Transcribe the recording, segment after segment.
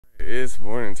it's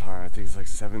morning time. I think it's like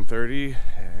 7:30,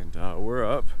 and we're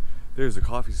up. There's a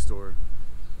coffee store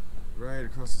right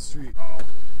across the street.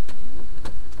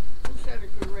 Who said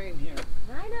it could rain here?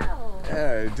 I know.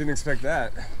 Yeah, I didn't expect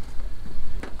that.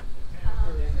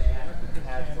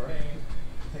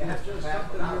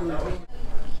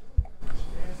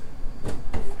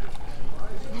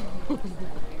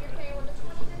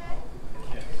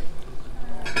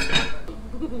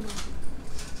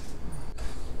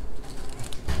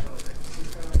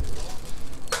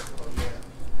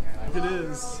 It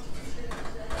is.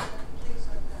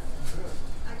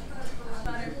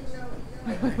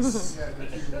 Nice.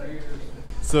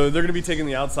 So they're gonna be taking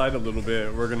the outside a little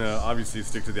bit. We're gonna obviously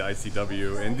stick to the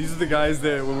ICW, and these are the guys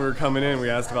that when we were coming in, we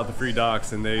asked about the free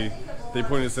docks, and they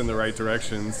pointed us in the right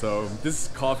direction. So this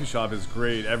coffee shop is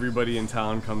great. Everybody in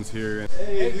town comes here.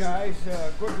 Hey guys,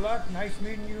 good luck. Nice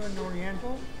meeting you in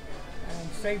Oriental,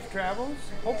 and safe travels.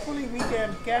 Hopefully we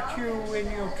can catch you in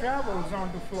your travels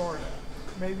onto Florida.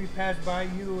 Maybe pass by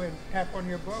you and tap on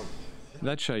your boat.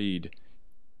 That's Shahid.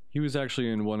 He was actually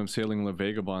in one of Sailing La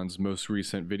Vagabond's most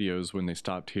recent videos when they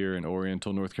stopped here in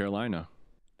Oriental, North Carolina.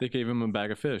 They gave him a bag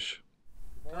of fish.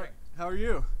 Morning. How are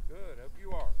you? Good, hope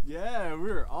you are. Yeah,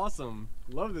 we're awesome.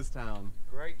 Love this town.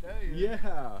 Great day.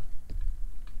 Yeah.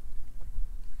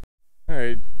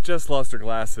 Alright, just lost our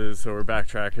glasses, so we're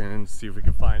backtracking and see if we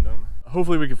can find them.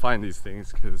 Hopefully we can find these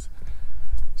things, because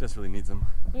Jess really needs them.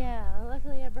 Yeah,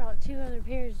 luckily I brought 2 other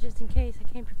pairs just in case.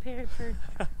 I came prepared for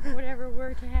whatever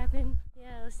were to happen.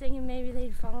 Yeah, I was thinking maybe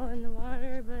they'd fall in the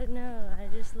water, but no, I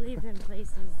just leave them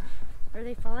places. Or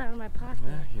they fall out of my pocket.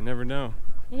 Yeah, you never know.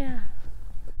 Yeah.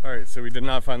 Alright, so we did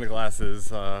not find the glasses.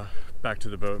 Back to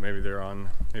the boat. Maybe they're on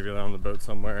the boat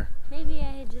somewhere. Maybe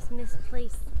I had just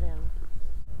misplaced them.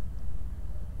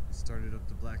 Started up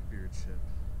the Blackbeard ship.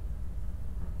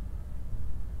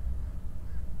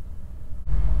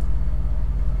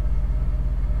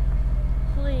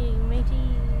 Flee,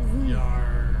 mateys.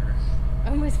 Yar. I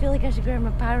almost feel like I should grab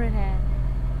my pirate hat.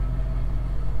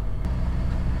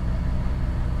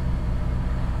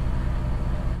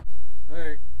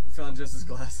 Alright, we found Jess's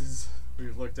glasses.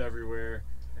 We've looked everywhere,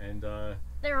 and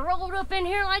They're rolled up in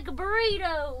here like a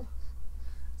burrito.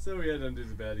 so we had to undo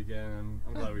the bed again.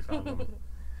 I'm glad we found them.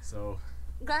 So,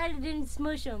 Glad it didn't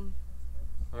smush him.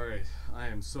 alright, I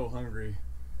am so hungry.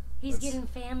 He's Let's- getting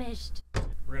famished.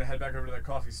 We're gonna head back over to that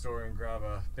coffee store and grab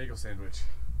a bagel sandwich.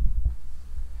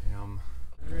 Yum.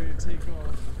 Ready to take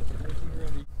off. Looking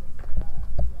ready.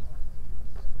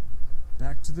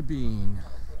 Back to the bean.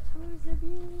 Where's the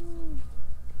bean?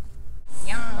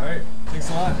 Alright, thanks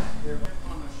a lot.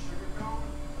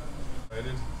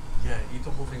 Excited? Yeah, eat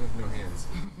the whole thing with no hands.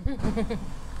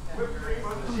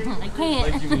 I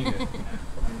can't. Like you mean it.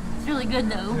 It's really good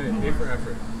though. Hey, A for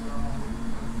effort.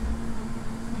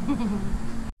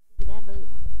 That boat.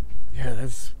 Yeah, that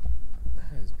is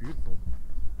beautiful.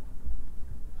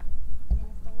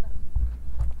 Minnesota.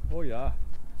 Oh yeah.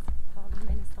 Called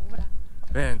Minnesota.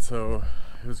 Man, so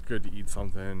it was good to eat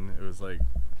something. It was like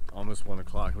almost 1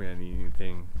 o'clock. We hadn't eaten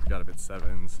anything. We got up at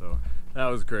 7, so that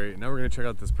was great. Now we're gonna check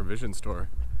out this provision store.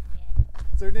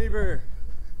 It's our neighbor.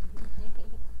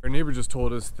 Our neighbor just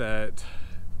told us that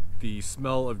the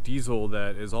smell of diesel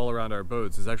that is all around our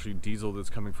boats is actually diesel that's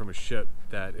coming from a ship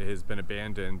that has been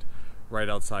abandoned right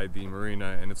outside the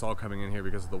marina, and it's all coming in here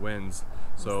because of the winds.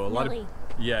 So a lot of,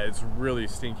 yeah, it's really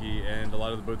stinky, and a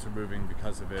lot of the boats are moving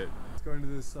because of it. Let's go into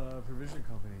this provision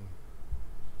company.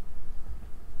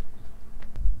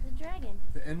 The dragon.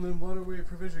 The Inland Waterway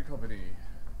Provision Company.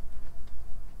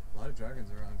 A lot of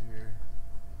dragons around here.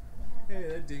 Hey,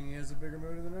 that dinghy has a bigger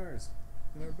motor than ours,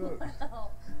 than our boat.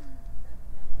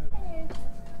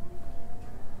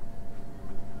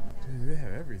 Dude, they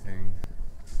have everything.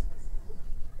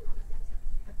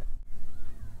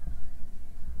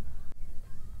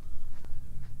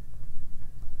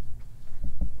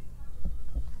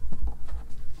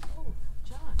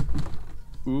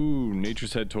 Ooh,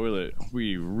 Nature's Head toilet.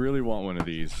 We really want one of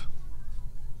these.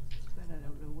 But I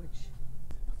don't know which.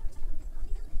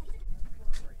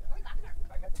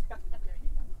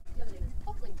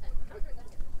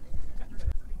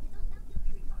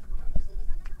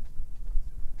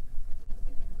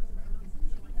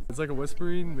 It's like a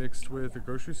Whispering mixed with a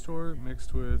grocery store,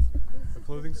 mixed with a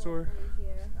clothing store.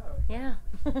 Yeah.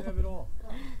 They have it all.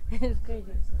 It's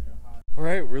crazy.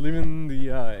 Alright, we're leaving the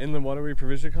Inland Waterway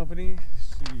Provision Company.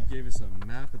 She gave us a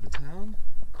map of the town.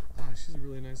 Ah, she's a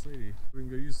really nice lady. We can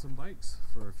go use some bikes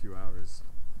for a few hours.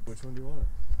 Which one do you want?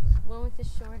 One with the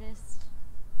shortest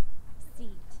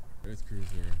seat. Earth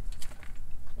Cruiser.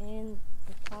 And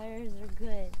the tires are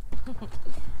good.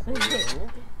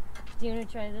 Do you want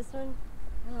to try this one?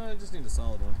 I just need a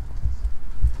solid one.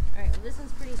 Alright, well this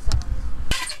one's pretty solid.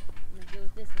 I'm gonna go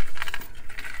with this one.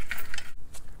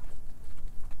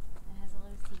 It has a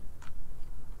low seat.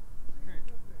 Great.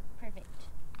 Perfect.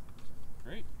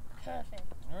 Great. Perfect.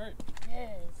 Alright.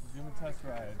 Yes. Give him a test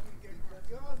ride.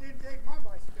 You all didn't take my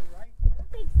bicycle, right? I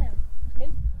don't think so.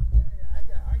 Nope.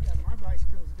 Yeah, I got my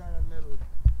bicycle's got a little.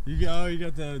 You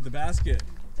got the basket.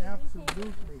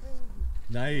 Absolutely.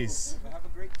 Nice. Have a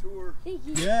great tour. Thank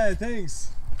you. Yeah,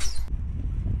 thanks.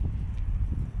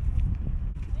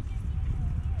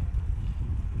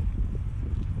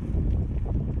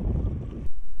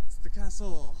 It's the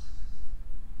castle.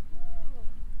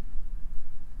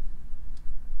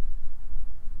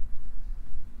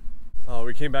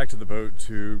 We came back to the boat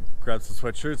to grab some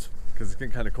sweatshirts because it's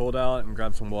getting kind of cold out, and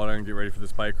grab some water and get ready for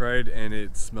this bike ride. And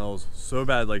it smells so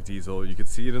bad like diesel. You can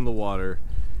see it in the water.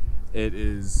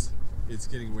 It's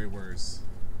getting way worse.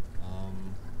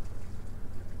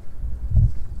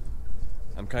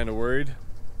 I'm kind of worried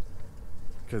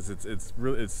because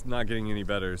it's not getting any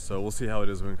better. So we'll see how it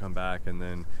is when we come back, and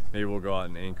then maybe we'll go out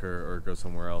and anchor or go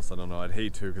somewhere else. I don't know. I'd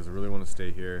hate to because I really want to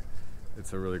stay here.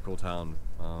 It's a really cool town.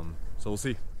 So we'll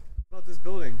see. About this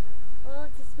building. Well,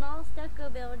 it's a small stucco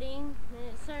building, and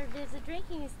it served as a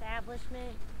drinking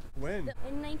establishment When?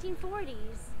 in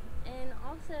 1940s. And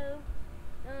also,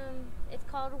 it's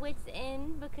called Wits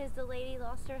Inn because the lady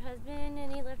lost her husband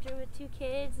and he left her with 2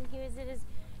 kids, and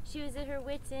she was at her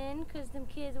wits' end because them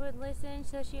kids wouldn't listen.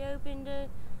 So she opened a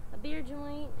beer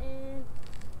joint and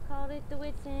called it the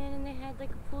Wits Inn, and they had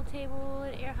like a pool table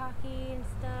and air hockey and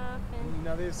stuff. And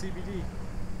Now they have CBD.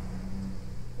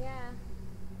 yeah,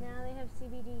 now they have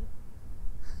CBD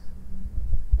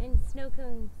and snow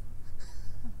cones.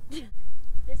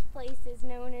 This place is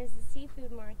known as the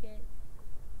Seafood Market.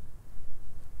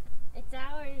 Its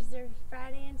hours are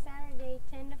Friday and Saturday,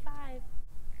 10 to 5.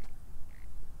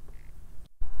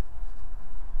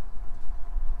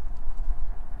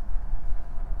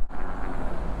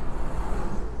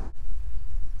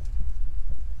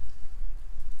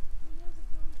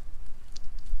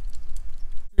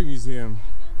 Museum.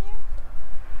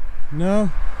 Can I go there? No.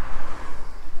 Okay.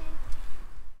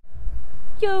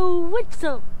 Yo, what's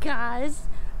up, guys?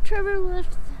 Trevor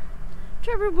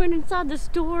went inside the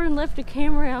store and left a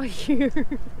camera out here.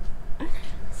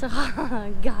 So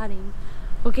I got him.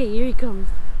 Okay, here he comes.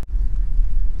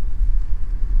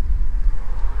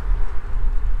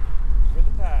 For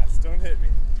the past, don't hit me.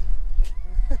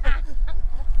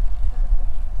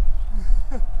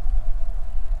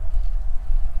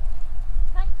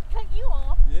 Cut you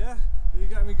off. Yeah, you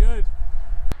got me good.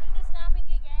 I need to stop and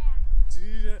get gas.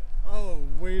 Dude, oh,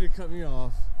 way to cut me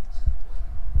off.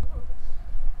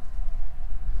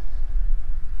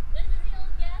 This is the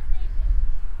old gas station.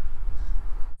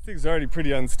 This thing's already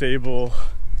pretty unstable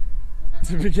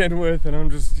to begin with, and I'm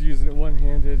just using it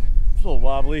one-handed. It's a little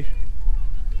wobbly.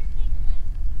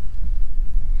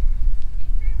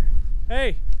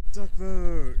 Hey, duck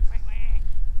boat.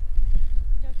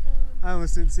 I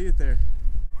almost didn't see it there.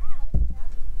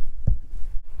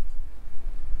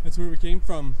 That's where we came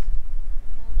from.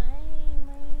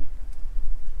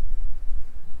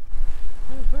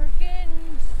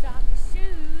 Birkenstock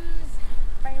shoes.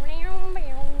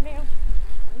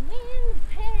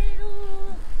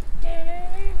 Pedal.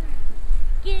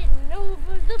 Getting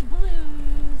over the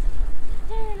blues.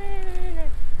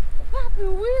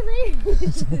 Poppin' Willie.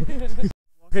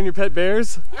 Walking your pet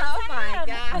bears? Oh my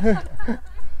God.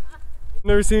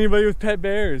 Never seen anybody with pet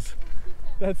bears.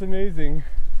 That's amazing.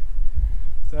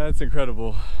 That's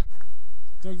incredible.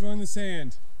 Don't go in the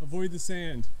sand. Avoid the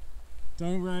sand.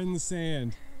 Don't ride in the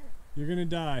sand. You're gonna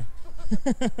die.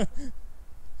 Don't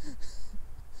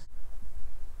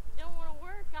want to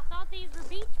work. I thought these were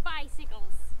beach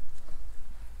bicycles.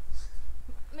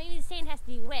 Maybe the sand has to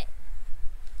be wet.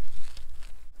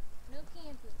 No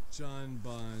camping. John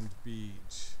Bond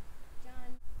Beach.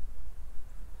 John.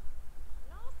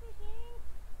 No fishing.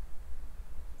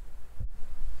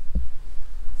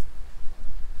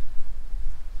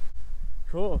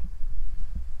 Cool.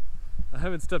 I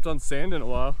haven't stepped on sand in a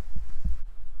while.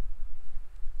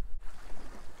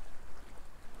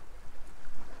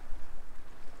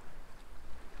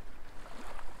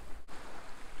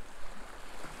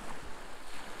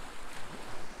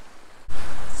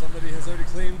 Somebody has already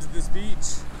claimed this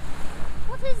beach.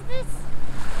 What is this?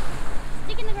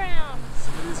 Stick in the ground.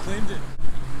 Somebody has claimed it.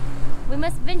 We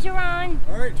must venture on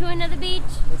All right, to another beach.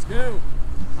 let's go.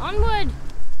 Onward.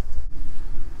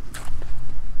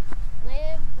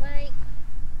 Live like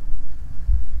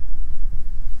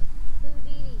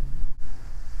Houdini.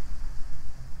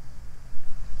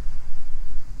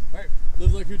 All right,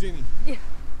 live like Houdini.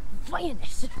 Fight.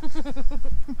 friendliest.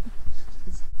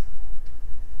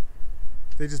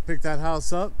 They just picked that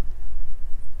house up,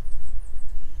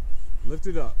 lift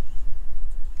it up.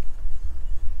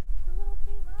 The little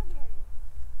free library.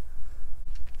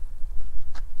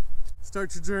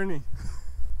 Start your journey.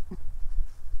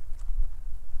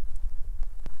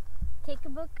 Take a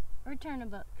book, return a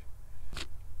book.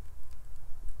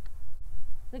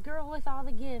 The girl with all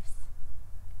the gifts.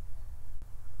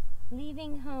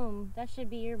 Leaving home. That should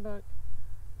be your book.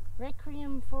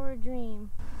 Requiem for a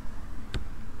Dream.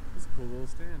 It's a cool little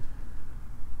stand.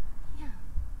 Yeah.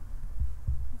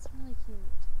 It's really cute.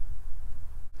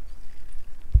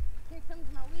 Here comes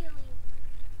my wheelie.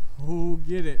 Oh,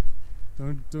 get it.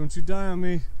 Don't you die on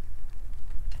me.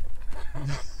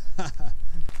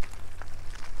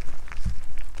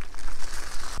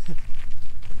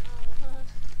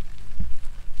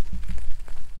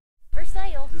 For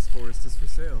sale. This forest is for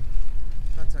sale.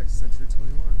 Contact Century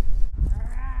 21.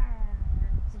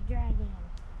 It's a dragon.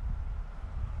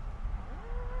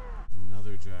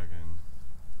 Another dragon.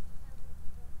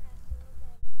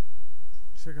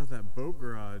 Check out that boat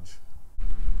garage.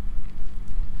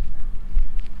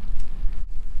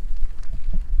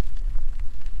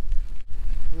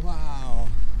 Wow.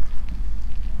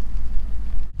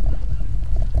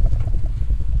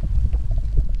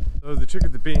 So the chick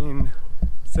at the bean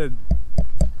said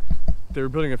they were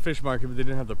building a fish market, but they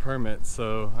didn't have the permit,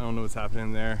 so I don't know what's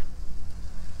happening there.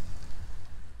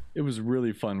 It was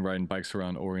really fun riding bikes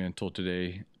around Oriental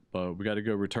today, but we got to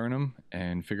go return them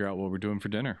and figure out what we're doing for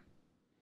dinner.